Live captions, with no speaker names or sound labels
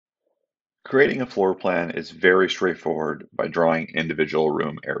Creating a floor plan is very straightforward by drawing individual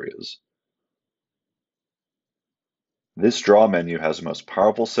room areas. This draw menu has the most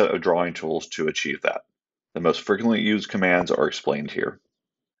powerful set of drawing tools to achieve that. The most frequently used commands are explained here.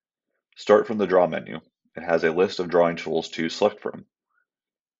 Start from the draw menu. It has a list of drawing tools to select from.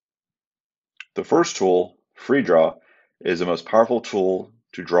 The first tool, Free Draw, is the most powerful tool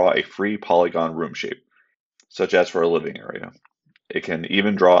to draw a free polygon room shape, such as for a living area. It can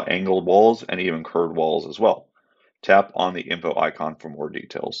even draw angled walls and even curved walls as well. Tap on the info icon for more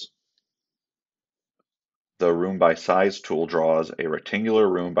details. The Room by Size tool draws a rectangular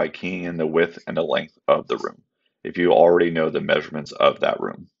room by keying in the width and the length of the room, if you already know the measurements of that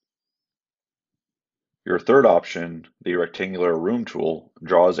room. Your third option, the Rectangular Room tool,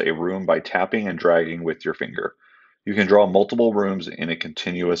 draws a room by tapping and dragging with your finger. You can draw multiple rooms in a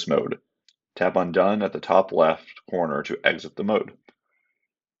continuous mode. Tap on Done at the top left corner to exit the mode.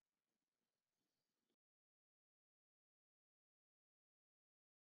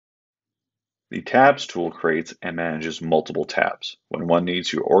 The Tabs tool creates and manages multiple tabs when one needs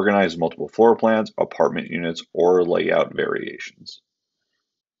to organize multiple floor plans, apartment units, or layout variations.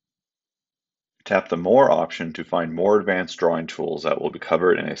 Tap the More option to find more advanced drawing tools that will be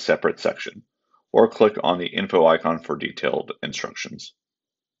covered in a separate section, or click on the info icon for detailed instructions.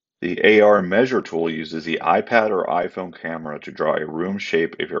 The AR Measure tool uses the iPad or iPhone camera to draw a room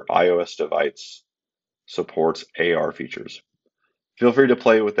shape if your iOS device supports AR features. Feel free to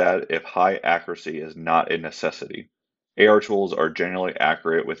play with that if high accuracy is not a necessity. AR tools are generally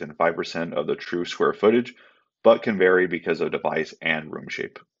accurate within 5% of the true square footage, but can vary because of device and room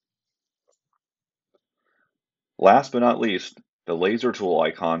shape. Last but not least, the laser tool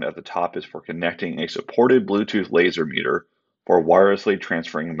icon at the top is for connecting a supported Bluetooth laser meter for wirelessly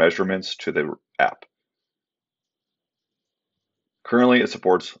transferring measurements to the app. Currently, it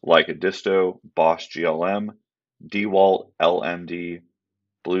supports Leica Disto, Bosch GLM, DeWalt LMD,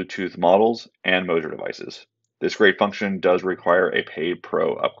 Bluetooth models, and Moser devices. This great function does require a paid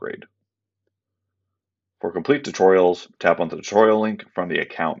Pro upgrade. For complete tutorials, tap on the tutorial link from the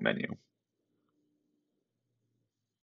Account menu.